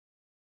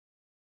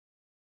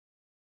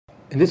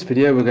In this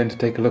video we're going to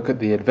take a look at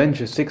the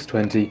Adventure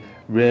 620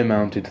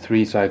 rear-mounted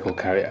 3-cycle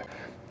carrier.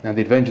 Now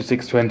the Adventure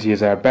 620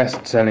 is our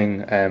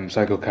best-selling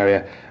cycle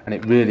carrier, and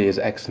it really is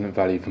excellent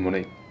value for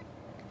money.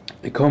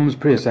 It comes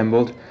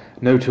pre-assembled,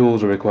 no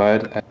tools are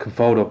required, can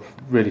fold up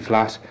really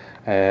flat,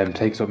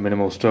 takes up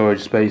minimal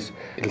storage space.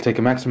 It'll take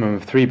a maximum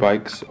of 3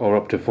 bikes or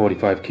up to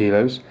 45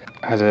 kilos.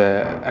 Has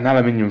an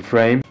aluminium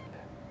frame.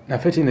 Now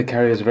fitting the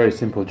carrier is a very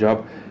simple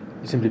job.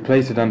 You simply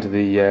place it onto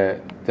the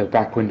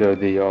back window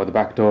or the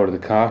back door of the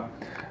car,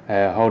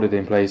 hold it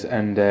in place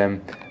and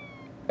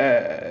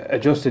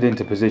adjust it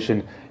into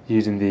position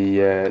using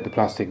the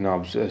plastic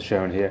knobs as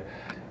shown here.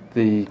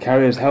 The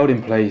carrier is held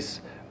in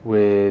place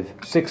with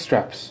 6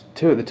 straps,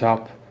 2 at the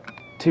top,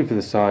 2 for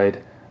the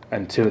side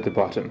and 2 at the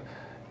bottom.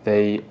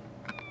 They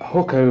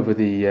hook over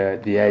the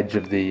edge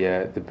of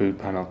the boot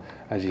panel,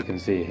 as you can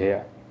see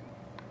here.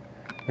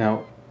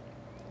 Now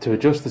to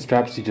adjust the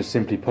straps you just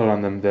simply pull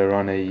on them. They're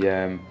on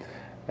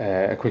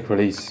a quick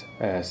release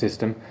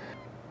system.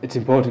 It's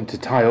important to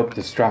tie up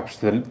the straps,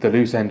 the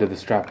loose end of the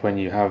strap, when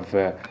you have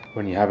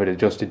it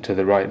adjusted to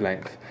the right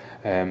length,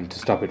 to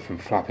stop it from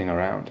flapping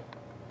around.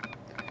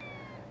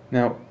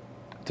 Now,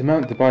 to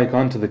mount the bike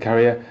onto the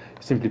carrier,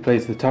 simply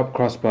place the top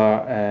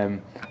crossbar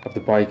of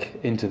the bike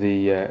into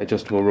the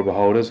adjustable rubber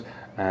holders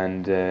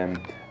and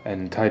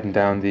tighten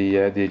down the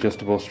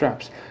adjustable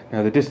straps.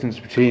 Now, the distance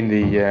between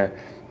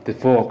the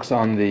forks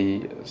on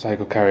the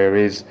cycle carrier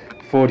is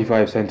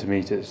 45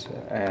 centimeters,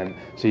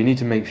 so you need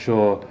to make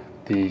sure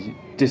the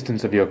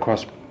distance of your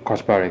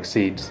crossbar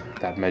exceeds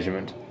that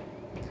measurement.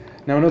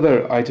 Now,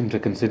 another item to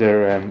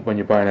consider when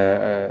you're buying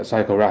a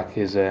cycle rack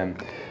is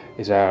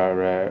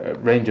our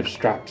range of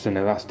straps and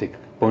elastic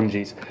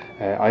bungees,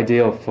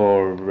 ideal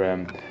for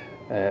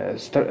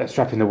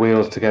strapping the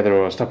wheels together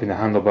or stopping the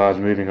handlebars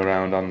moving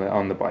around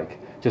on the bike,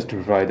 just to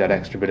provide that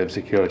extra bit of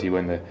security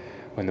when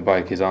the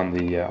bike is on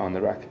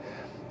the rack.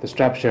 The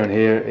strap shown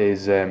here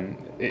is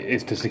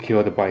to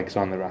secure the bikes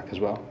on the rack as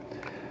well.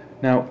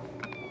 Now,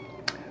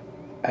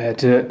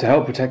 to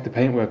help protect the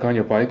paintwork on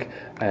your bike,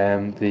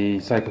 the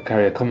cycle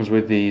carrier comes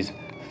with these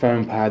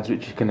foam pads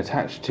which you can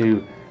attach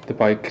to the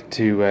bike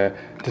to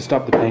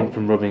stop the paint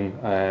from rubbing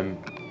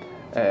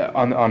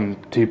on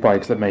 2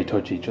 bikes that may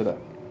touch each other.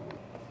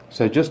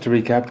 So just to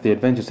recap, the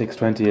Adventure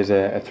 620 is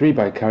a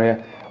 3-bike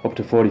carrier up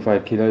to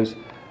 45 kilos,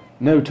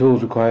 no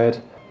tools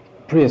required,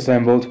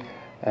 pre-assembled,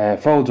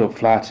 folds up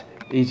flat,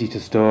 easy to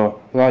store,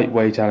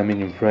 lightweight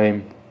aluminium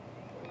frame,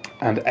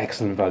 and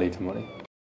excellent value for money.